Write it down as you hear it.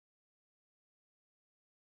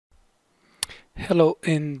Hello,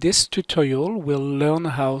 in this tutorial we'll learn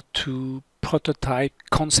how to prototype,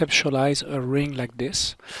 conceptualize a ring like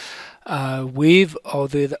this with or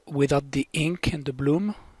without the ink and the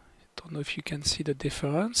bloom. Don't know if you can see the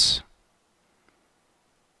difference.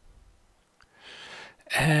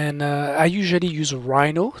 And I usually use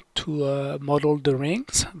Rhino to model the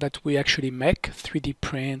rings that we actually make, 3D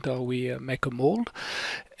print, or we make a mold.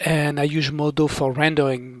 And I use Modo for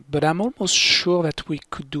rendering, but I'm almost sure that we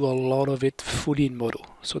could do a lot of it fully in Modo.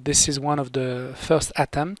 So this is one of the first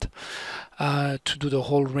attempt to do the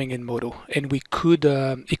whole ring in Modo. And we could,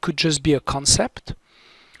 it could just be a concept,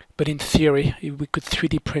 but in theory, we could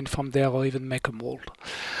 3D print from there or even make a mold.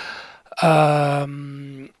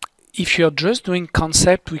 If you're just doing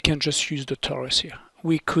concept, we can just use the torus here.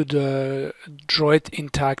 We could draw it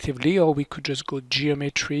interactively, or we could just go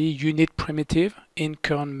geometry, unit primitive, in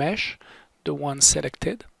current mesh, the one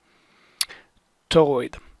selected,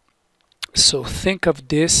 toroid. So think of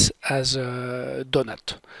this as a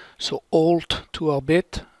donut. So Alt to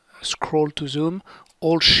orbit, scroll to zoom,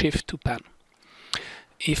 Alt Shift to pan.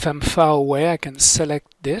 If I'm far away, I can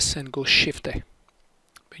select this and go Shift A.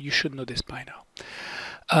 But you should know this by now.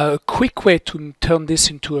 A quick way to turn this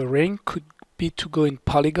into a ring could be to go in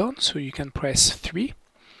polygon, so you can press 3.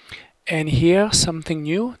 And here, something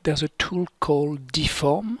new, there's a tool called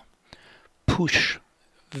Deform, Push.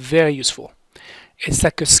 Very useful. It's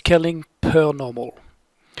like a scaling per normal.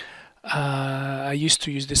 I used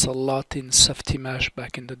to use this a lot in Softimage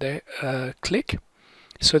back in the day. Click.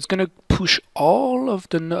 So it's going to push all of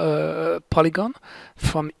the polygon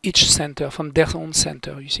from each center, from their own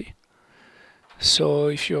center, you see. So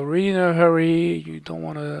if you're really in a hurry, you don't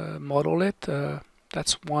want to model it,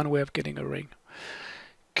 that's one way of getting a ring.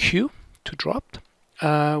 Q to drop.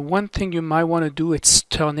 One thing you might want to do is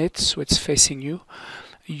turn it so it's facing you.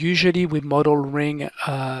 Usually we model ring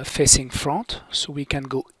facing front, so we can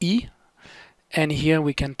go E, and here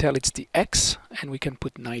we can tell it's the X, and we can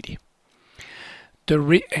put 90.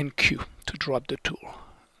 And Q to drop the tool.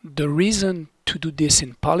 The reason to do this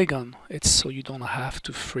in polygon, it's so you don't have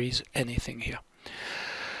to freeze anything here.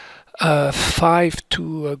 5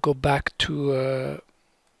 to go back to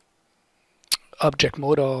object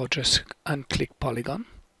mode, or just unclick polygon.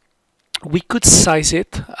 We could size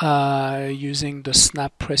it using the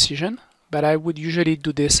snap precision, but I would usually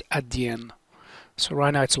do this at the end. So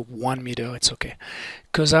right now it's 1 meter, it's okay.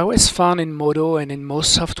 Because I always found in Modo and in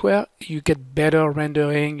most software, you get better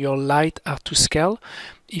rendering, your light are to scale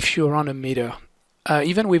if you're around 1 meter.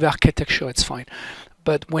 Even with architecture, it's fine.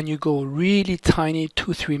 But when you go really tiny,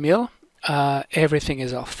 2-3 mil, everything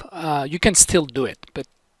is off. You can still do it, but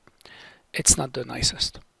it's not the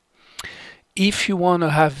nicest. If you want to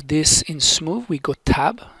have this in smooth, we go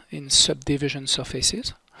tab in subdivision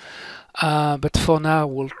surfaces. But for now,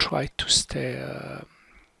 we'll try to stay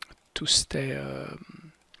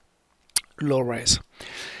low res.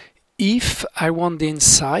 If I want the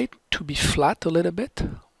inside to be flat a little bit,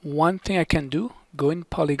 one thing I can do, go in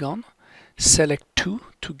polygon, select 2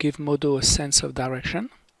 to give Modo a sense of direction.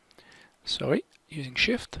 Sorry, using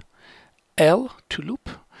Shift. L to loop.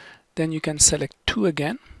 Then you can select 2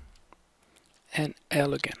 again and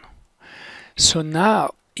L again. So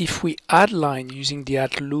now if we add line using the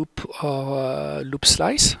add loop or loop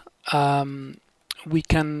slice, we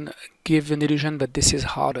can give an illusion that this is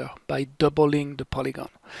harder by doubling the polygon.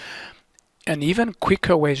 And even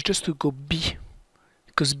quicker way is just to go B,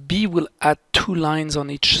 because B will add 2 lines on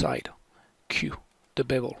each side. Q, the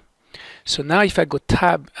bevel. So now if I go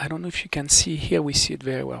tab, I don't know if you can see here, we see it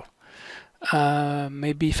very well.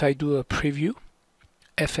 Maybe if I do a preview,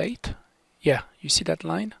 F8, yeah, you see that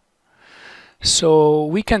line? So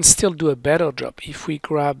we can still do a better job if we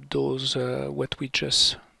grab those, what we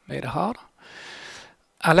just made hard.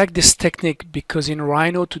 I like this technique because in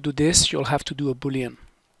Rhino to do this, you'll have to do a Boolean.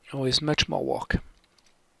 It's much more work.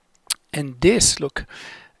 And this, look,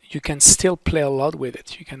 you can still play a lot with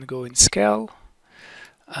it. You can go in scale.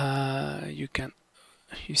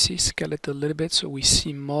 You see, scale it a little bit so we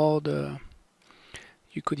see more the.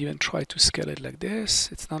 You could even try to scale it like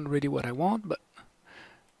this. It's not really what I want, but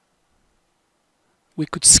we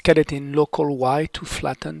could scale it in local Y to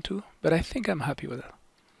flatten too. But I think I'm happy with it.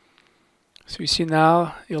 So you see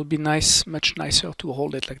now it'll be nice, much nicer to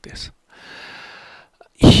hold it like this.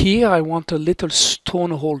 Here I want a little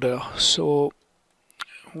stone holder, so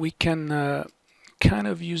we can kind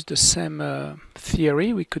of use the same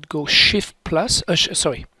theory. We could go Shift plus,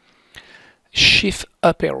 Shift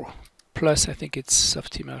up arrow plus. I think it's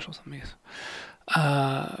Softimage or something.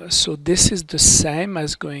 So this is the same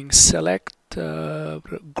as going select,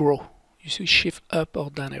 grow. You see Shift up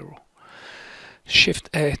or down arrow. Shift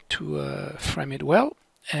A to frame it well,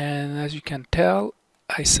 and as you can tell,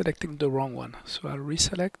 I selected the wrong one, so I'll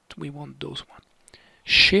reselect. We want those one.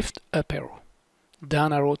 Shift up arrow,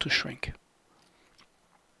 down arrow to shrink.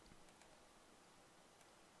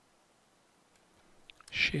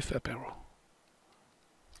 Shift up arrow.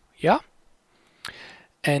 Yeah.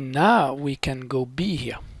 And now we can go B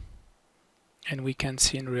here, and we can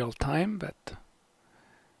see in real time that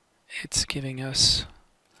it's giving us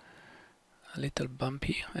a little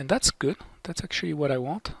bumpy, and that's good. That's actually what I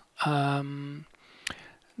want.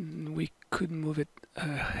 We could move it a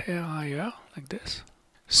hair higher like this.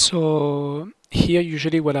 So here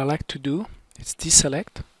usually what I like to do is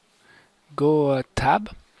deselect, go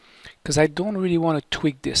tab, because I don't really want to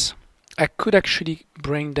tweak this. I could actually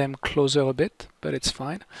bring them closer a bit, but it's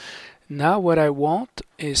fine. Now what I want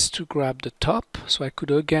is to grab the top, so I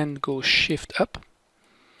could again go shift up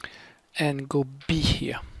and go B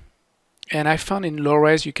here. And I found in low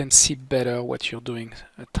res you can see better what you're doing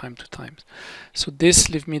time to time. So this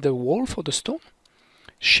leaves me the wall for the stone.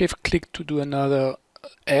 Shift click to do another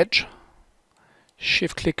edge.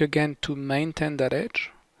 Shift click again to maintain that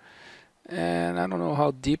edge. And I don't know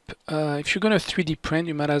how deep. If you're going to 3D print,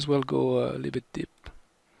 you might as well go a little bit deep.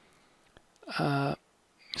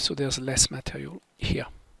 So there's less material here.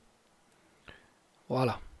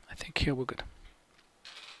 Voila. I think here we're good.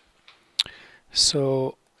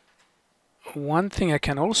 So one thing I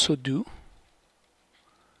can also do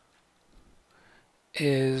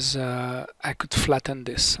is I could flatten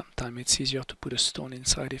this. Sometimes it's easier to put a stone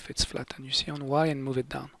inside if it's flattened. You see on Y and move it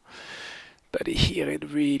down. But here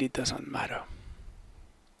it really doesn't matter.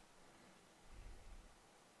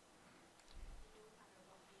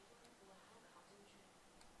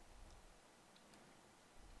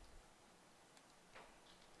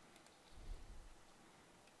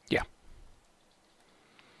 Yeah.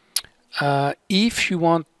 If you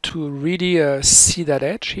want to really see that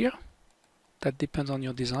edge here, that depends on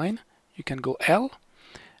your design, you can go L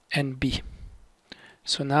and B.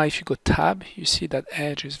 So now if you go tab, you see that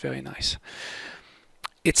edge is very nice.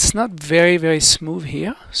 It's not very smooth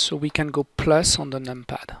here, so we can go plus on the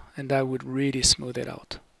numpad, and that would really smooth it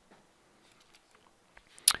out.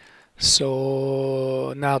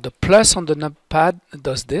 So now the plus on the numpad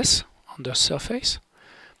does this on the surface.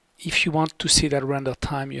 If you want to see that render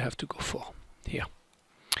time, you have to go 4 here.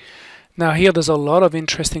 Now here there's a lot of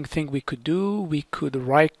interesting things we could do. We could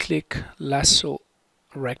right click lasso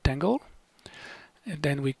rectangle, and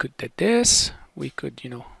then we could do this. We could,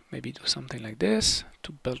 maybe do something like this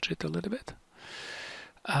to bulge it a little bit.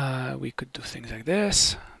 We could do things like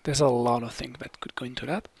this. There's a lot of things that could go into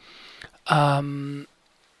that.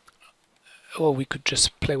 Or we could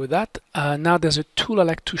just play with that. Now there's a tool I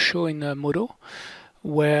like to show in Modo,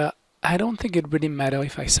 where I don't think it really matters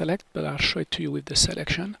if I select, but I'll show it to you with the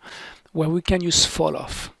selection, where we can use fall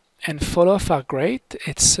off. And fall off are great.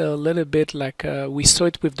 It's a little bit like, we saw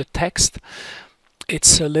it with the text,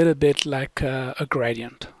 it's a little bit like a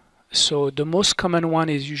gradient. So the most common one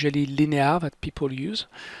is usually linear that people use,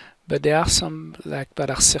 but there are some like that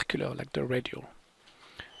are circular, like the radial.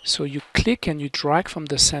 So you click and you drag from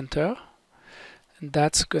the center, and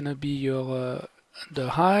that's gonna be your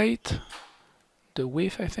the height, the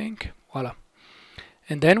width, I think. Voila.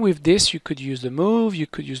 And then with this, you could use the move, you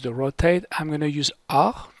could use the rotate. I'm gonna use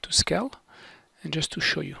R to scale, and just to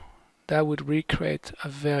show you, that would recreate a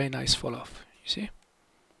very nice fall off. You see?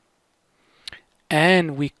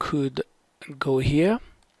 And we could go here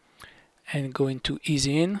and go into ease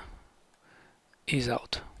in, ease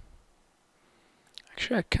out.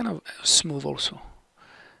 Actually, I kind of smooth also.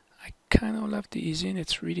 I kind of love the ease in.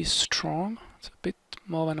 It's really strong. It's a bit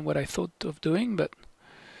more than what I thought of doing, but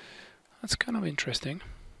that's kind of interesting.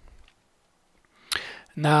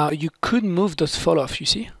 Now you could move the fall off, you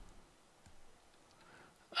see?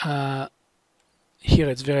 Here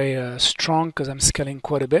it's very strong because I'm scaling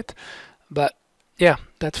quite a bit, but yeah,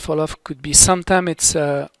 that fall off could be, sometimes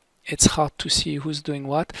it's hard to see who's doing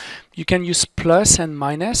what. You can use plus and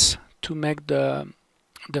minus to make the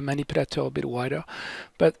manipulator a bit wider,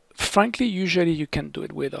 but frankly usually you can do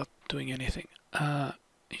it without doing anything.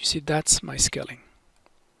 You see, that's my scaling.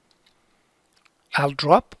 I'll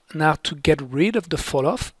drop. Now to get rid of the fall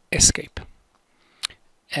off, escape,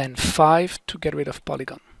 and 5 to get rid of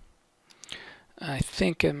polygon. I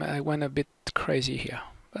think I went a bit crazy here,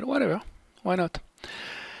 but whatever, why not?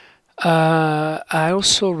 I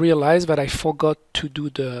also realized that I forgot to do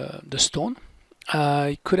the stone.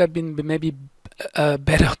 It could have been maybe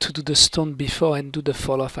better to do the stone before and do the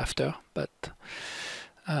fall off after, but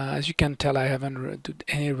as you can tell, I haven't done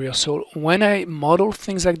any rehearsal. When I model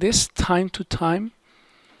things like this, time to time,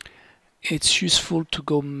 it's useful to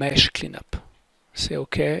go mesh cleanup. Say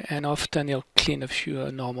OK, and often you'll clean a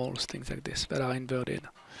few normals, things like this that are inverted.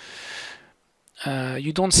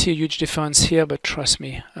 You don't see a huge difference here, but trust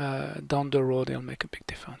me, down the road it'll make a big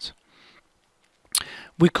difference.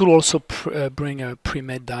 We could also bring a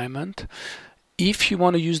pre-made diamond. If you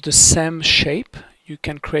want to use the same shape, you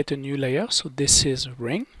can create a new layer. So this is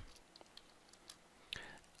ring,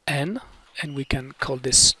 and we can call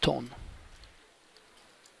this stone.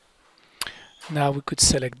 Now we could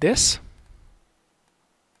select this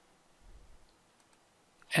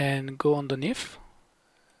and go underneath,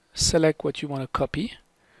 select what you want to copy,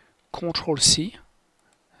 Control C,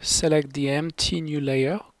 select the empty new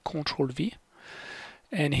layer, Control V,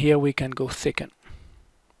 and here we can go thicken.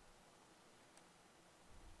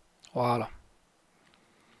 Voila.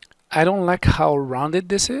 I don't like how rounded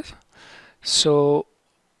this is, so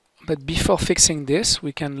but before fixing this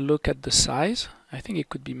we can look at the size. I think it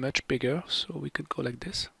could be much bigger, so we could go like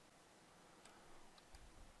this.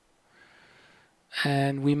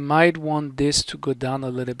 And we might want this to go down a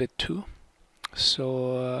little bit too.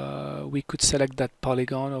 So we could select that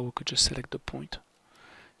polygon, or we could just select the point.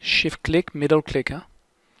 Shift click, middle click,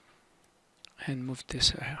 and move this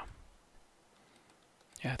here.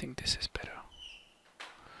 Yeah, I think this is better.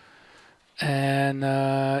 And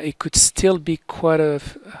it could still be quite a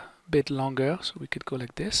bit longer, so we could go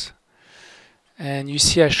like this. And you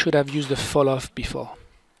see I should have used the fall off before.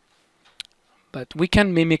 But we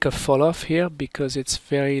can mimic a fall off here because it's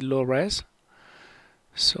very low res.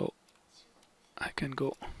 So I can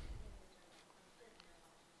go.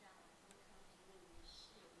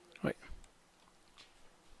 Right.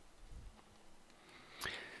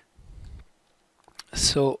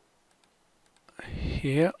 So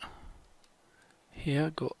here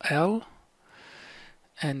go L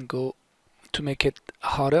and go to make it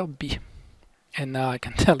harder B. And now I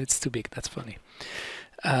can tell it's too big. That's funny.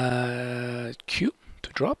 Q to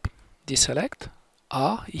drop, deselect,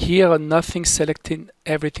 R. Here nothing selected,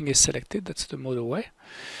 everything is selected. That's the Modo way.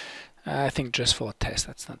 I think just for a test,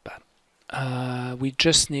 that's not bad. We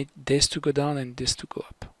just need this to go down and this to go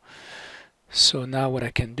up. So now what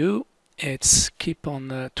I can do is keep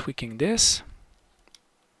on tweaking this.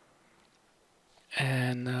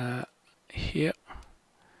 And here,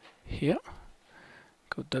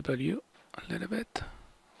 go W a little bit.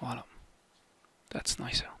 Voila. That's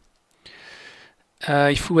nicer.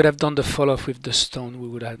 If we would have done the fall off with the stone, we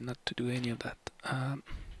would have not to do any of that.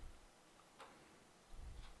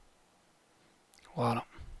 Voila.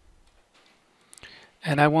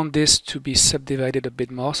 And I want this to be subdivided a bit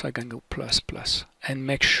more, so I can go plus plus and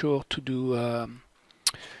make sure to do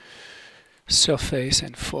surface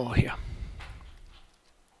and 4 here.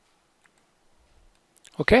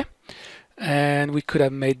 Okay, and we could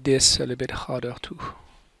have made this a little bit harder too,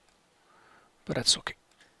 but that's okay.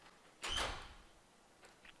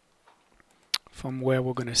 From where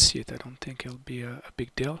we're going to see it, I don't think it'll be a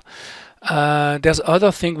big deal. There's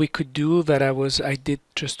other thing we could do that I did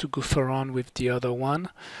just to goof around with the other one.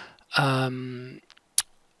 If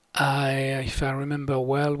I remember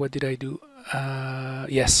well, what did I do?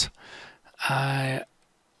 Yes, I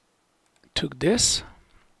took this,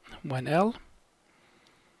 one L,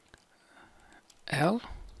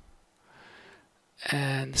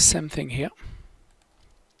 and same thing here.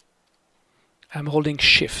 I'm holding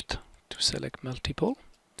Shift to select multiple,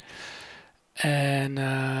 and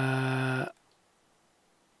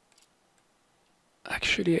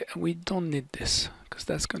actually we don't need this because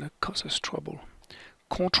that's gonna cause us trouble.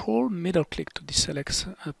 Control middle click to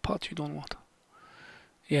deselect a part you don't want.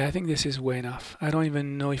 Yeah, I think this is way enough. I don't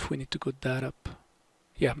even know if we need to go that up.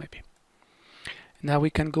 Yeah, maybe. Now we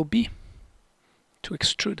can go B to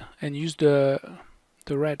extrude and use the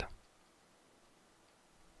red.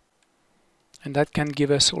 And that can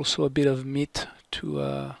give us also a bit of meat to,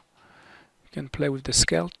 you can play with the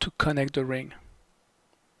scale to connect the ring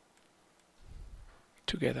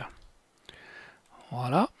together.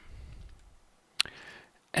 Voila.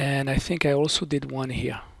 And I think I also did one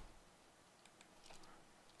here.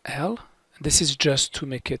 L. This is just to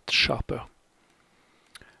make it sharper.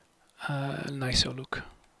 Nicer look.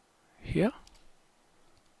 Here.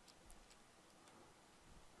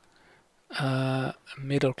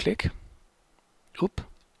 Middle click. Oop.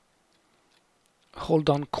 Hold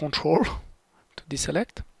down Control to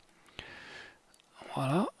deselect.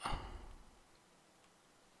 Voila.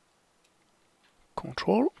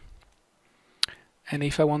 Control. And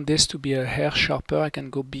if I want this to be a hair sharper, I can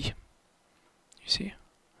go B. You see?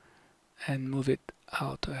 And move it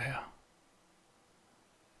out a hair.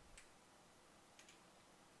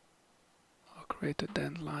 Or create a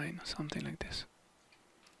dent line, something like this.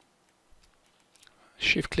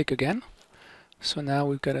 shift click again. So now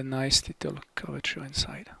we've got a nice little curvature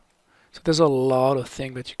inside. So there's a lot of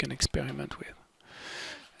things that you can experiment with.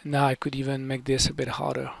 Now I could even make this a bit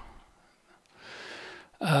harder.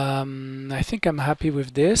 I think I'm happy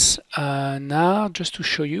with this. Now, just to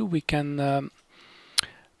show you, we can,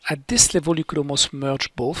 at this level, you could almost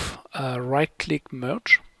merge both. Right-click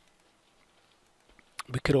merge.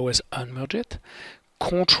 We could always unmerge it.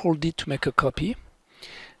 Control D to make a copy.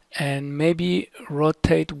 And maybe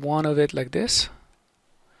rotate one of it like this.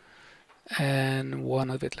 And one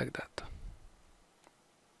of it like that.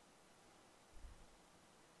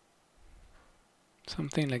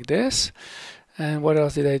 Something like this. And what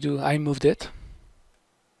else did I do? I moved it.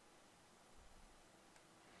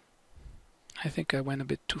 I think I went a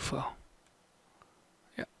bit too far.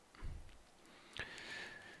 Yeah.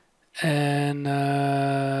 And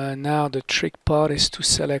now the trick part is to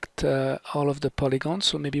select all of the polygons.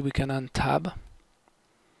 So maybe we can untab.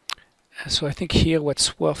 So I think here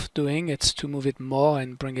what's worth doing is to move it more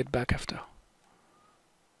and bring it back after.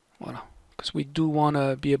 Voila. Because we do want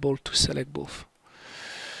to be able to select both.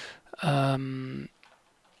 I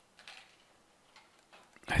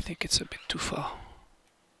think it's a bit too far.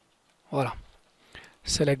 Voila.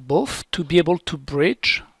 Select both. To be able to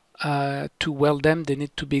bridge, to weld them, they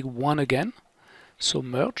need to be one again. So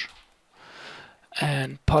merge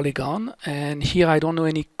and polygon. And here I don't know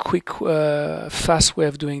any quick, fast way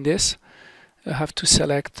of doing this. I have to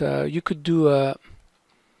select. You could do.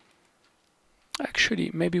 Actually,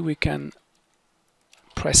 maybe we can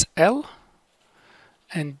press L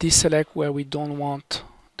and deselect where we don't want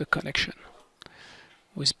the connection.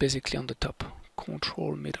 With basically on the top.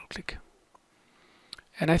 Control middle click.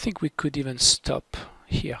 And I think we could even stop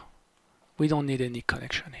here. We don't need any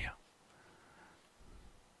connection here.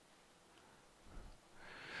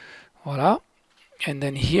 Voila. And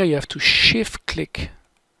then here you have to shift click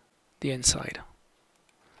the inside.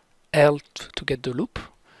 L to get the loop.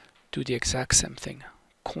 Do the exact same thing.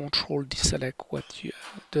 Control deselect what you,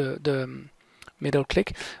 the middle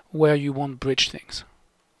click where you want bridge things.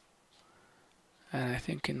 And I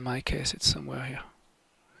think in my case it's somewhere here.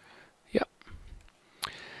 Yeah.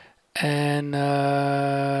 And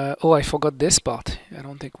oh, I forgot this part. I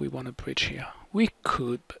don't think we want a bridge here. We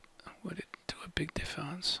could, but would it do a big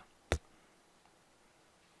difference?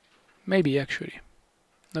 Maybe actually.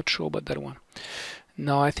 Not sure about that one.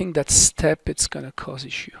 No, I think that step it's gonna cause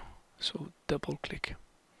issue. So double click.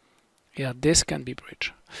 Yeah, this can be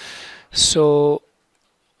bridge. So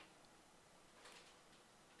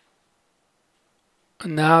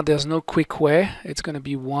now there's no quick way. It's going to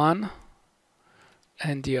be one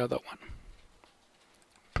and the other one.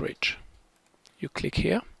 Bridge. You click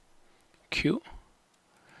here. Q.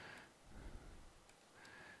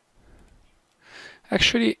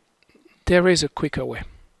 Actually, there is a quicker way.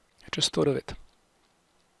 I just thought of it.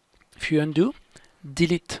 If you undo,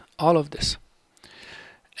 delete all of this.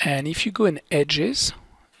 And if you go in edges,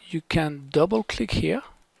 you can double click here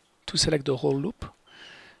to select the whole loop.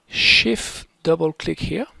 Shift double click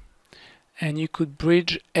here and you could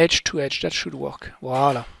bridge edge to edge. That should work.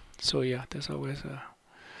 Voila. So yeah, there's always a...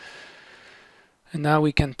 And now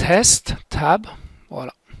we can test, tab,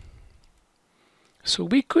 voila. So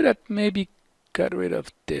we could have maybe got rid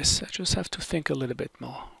of this. I just have to think a little bit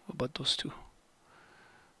more about those two.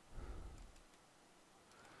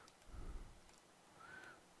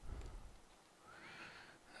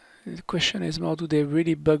 The question is more, do they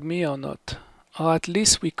really bug me or not? Or at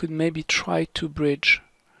least we could maybe try to bridge.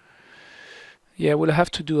 Yeah, we'll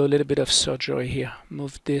have to do a little bit of surgery here.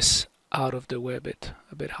 Move this out of the way a bit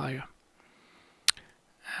higher.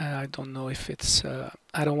 I don't know if it's...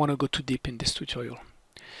 I don't want to go too deep in this tutorial.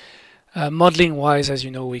 Modeling wise, as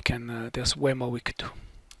you know, we can... there's way more we could do.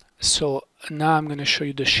 So now I'm going to show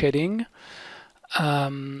you the shading.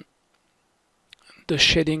 The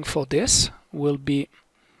shading for this will be...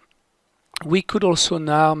 We could also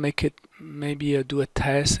now make it, maybe do a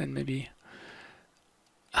test and maybe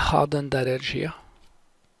harden that edge here.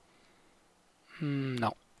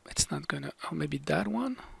 No, it's not gonna, or maybe that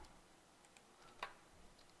one.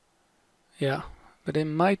 Yeah, but it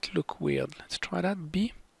might look weird. Let's try that,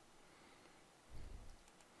 B.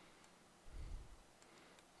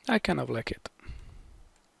 I kind of like it.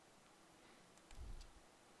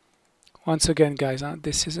 Once again, guys,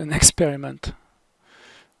 this is an experiment.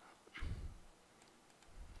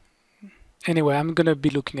 Anyway, I'm going to be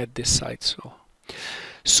looking at this side.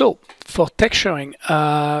 So for texturing,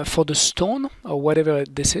 for the stone or whatever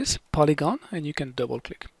this is, polygon, and you can double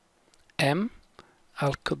click. M,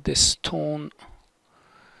 I'll cut this stone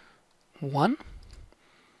 1,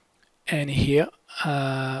 and here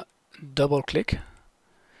double click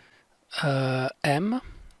M,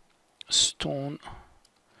 stone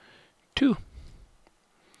 2.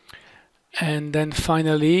 And then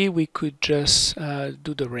finally we could just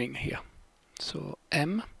do the ring here. So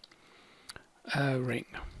M, ring.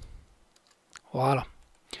 Voila.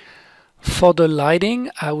 For the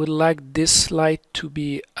lighting, I would like this light to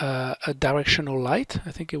be a directional light.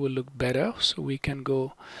 I think it will look better. So we can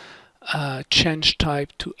go change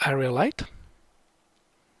type to area light.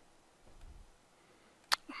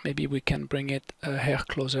 Maybe we can bring it a hair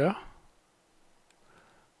closer.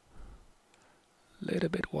 A little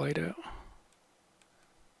bit wider.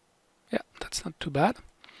 Yeah, that's not too bad.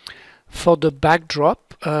 For the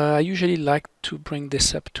backdrop, I usually like to bring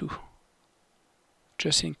this up too,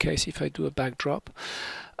 just in case if I do a backdrop.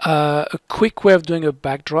 A quick way of doing a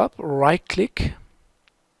backdrop: right click,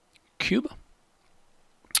 cube,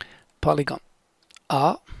 polygon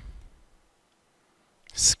R,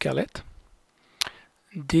 scale it,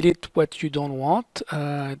 delete what you don't want.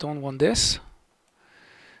 I don't want this,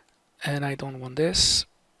 and I don't want this.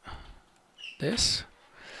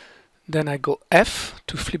 Then I go F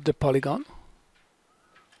to flip the polygon,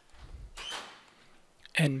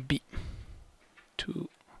 and B to,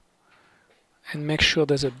 and make sure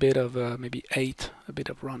there's a bit of maybe 8, a bit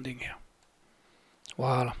of rounding here.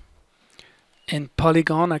 Voila. In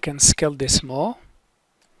polygon I can scale this more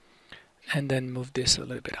and then move this a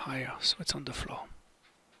little bit higher so it's on the floor.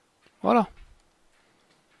 Voila.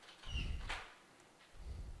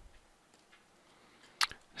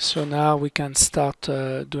 So now we can start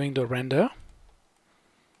doing the render,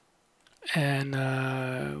 and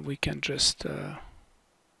we can just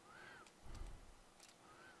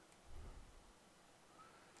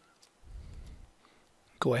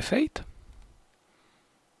go F8.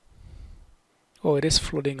 Oh, it is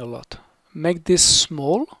floating a lot. Make this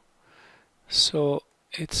small so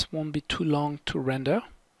it won't be too long to render.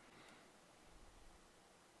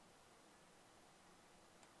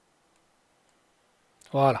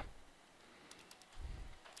 Voila.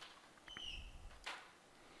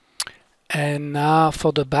 And now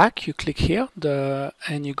for the back, you click here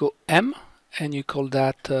and you go M and you call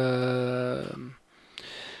that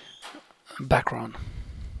background.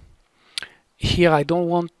 Here I don't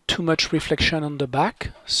want too much reflection on the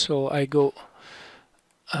back, so I go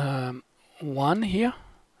 1 here,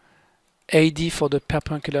 AD for the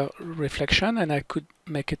perpendicular reflection, and I could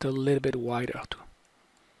make it a little bit wider too.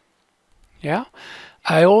 Yeah,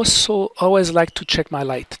 I also always like to check my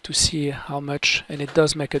light to see how much, and it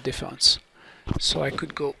does make a difference. So I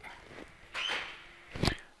could go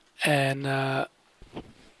and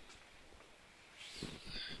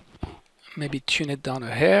maybe tune it down a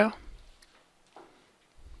hair,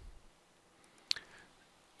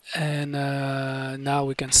 and now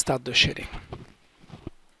we can start the shading.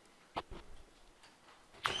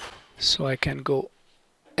 So I can go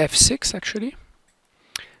F6 actually,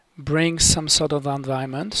 bring some sort of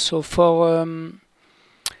environment. So for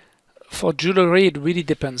jewelry it really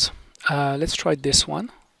depends. Let's try this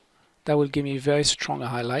one. That will give me very strong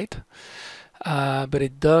highlight, but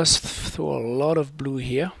it does throw a lot of blue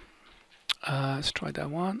here. Let's try that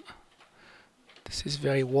one. This is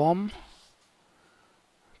very warm,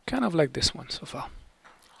 kind of like this one so far.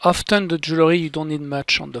 Often the jewelry you don't need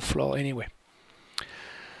much on the floor anyway.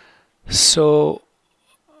 So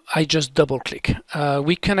I just double click.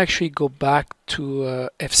 We can actually go back to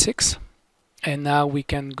F6, and now we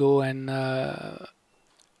can go and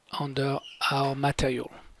under our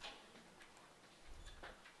material.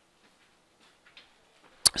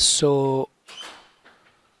 So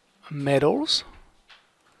metals,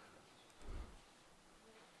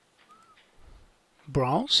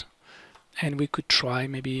 bronze, and we could try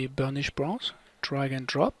maybe burnished bronze. Drag and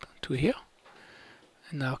drop to here,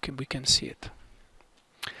 and now we can see it.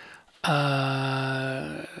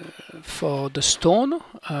 For the stone,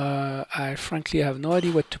 I frankly have no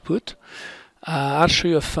idea what to put. I'll show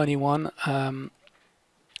you a funny one.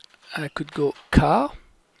 I could go car,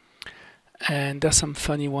 and there's some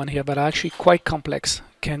funny one here, but actually quite complex.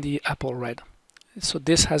 Candy apple red. So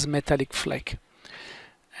this has metallic flake,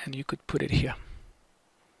 and you could put it here.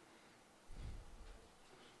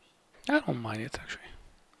 I don't mind it actually.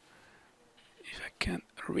 If I can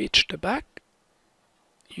reach the back,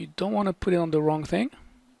 you don't want to put it on the wrong thing.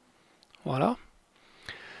 Voila.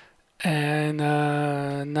 And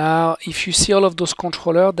now if you see all of those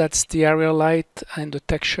controllers, that's the area light and the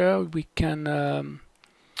texture. We can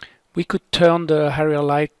we could turn the area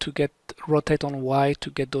light to get rotate on Y to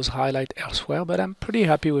get those highlights elsewhere, but I'm pretty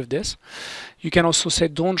happy with this. You can also say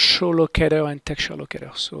don't show locator and texture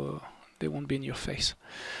locator, so they won't be in your face.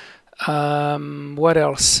 What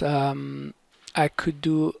else? I could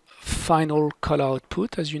do final color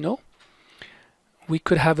output, as you know. We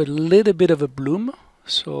could have a little bit of a bloom,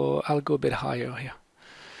 so I'll go a bit higher here.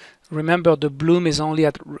 Remember, the bloom is only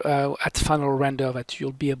at final render that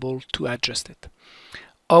you'll be able to adjust it.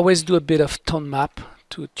 Always do a bit of tone map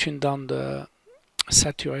to tune down the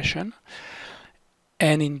saturation.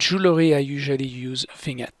 And in Jewellery, I usually use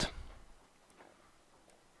vignette.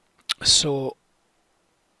 So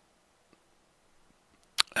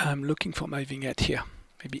I'm looking for my vignette here.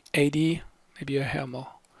 Maybe 80, maybe a hair more,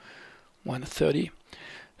 130.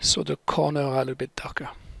 So the corner are a little bit darker.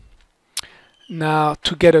 Now,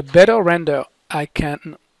 to get a better render, I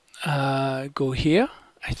can go here.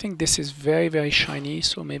 I think this is very, very shiny,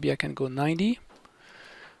 so maybe I can go 90.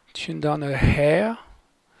 Tune down a hair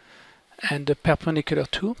and the perpendicular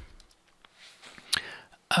too.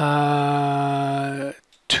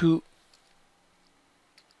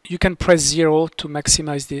 You can press 0 to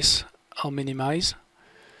maximize this or minimize.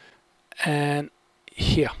 And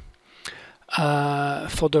here.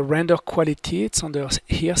 For the render quality, it's under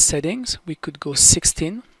here, settings. We could go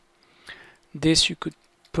 16. This you could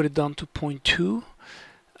put it down to 0.2.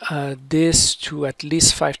 This to at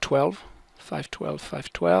least 512. 512,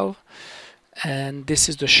 512. And this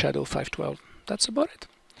is the shadow, 512. That's about it.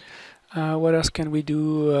 What else can we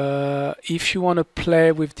do? If you want to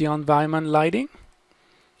play with the environment lighting,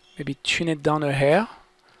 maybe tune it down a hair,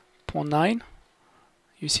 0.9.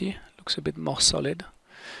 You see, looks a bit more solid.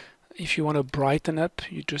 If you want to brighten up,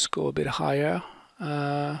 you just go a bit higher.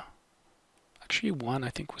 Actually, 1 I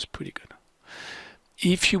think was pretty good.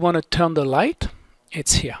 If you want to turn the light,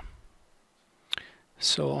 it's here.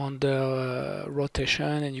 So on the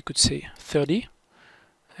rotation, and you could say 30,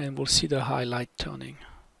 and we'll see the highlight turning.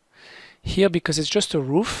 Here, because it's just a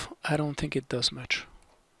roof, I don't think it does much.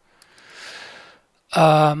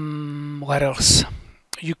 What else?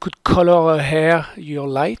 You could color a hair, your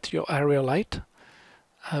light, your area light.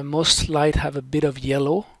 Most light have a bit of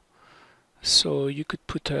yellow, so you could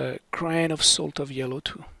put a grain of salt of yellow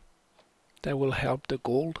too. That will help the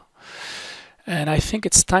gold. And I think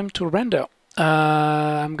it's time to render.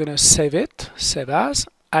 I'm gonna save it, save as.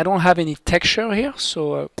 I don't have any texture here,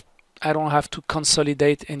 so I don't have to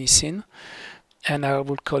consolidate any scene. And I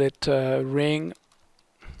will call it ring.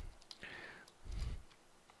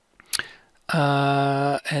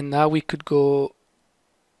 And now we could go.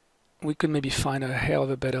 We could maybe find a hair of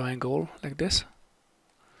a better angle like this.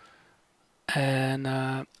 And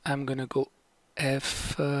I'm gonna go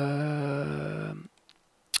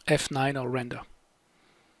F9 or render.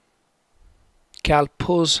 Okay, I'll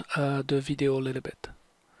pause the video a little bit.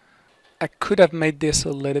 I could have made this a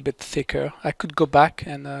little bit thicker. I could go back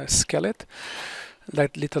and scale it,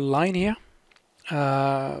 that little line here,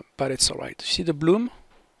 but it's alright. See the bloom?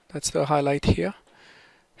 That's the highlight here.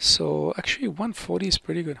 So actually 140 is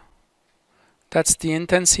pretty good. That's the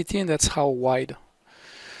intensity and that's how wide.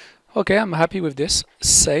 Okay, I'm happy with this.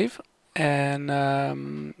 Save, and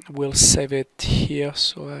we'll save it here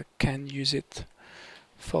so I can use it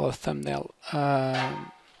for a thumbnail. I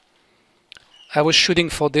was shooting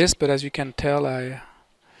for this, but as you can tell, I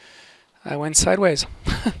went sideways.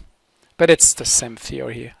 But it's the same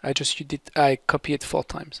theory here. I copy it 4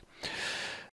 times.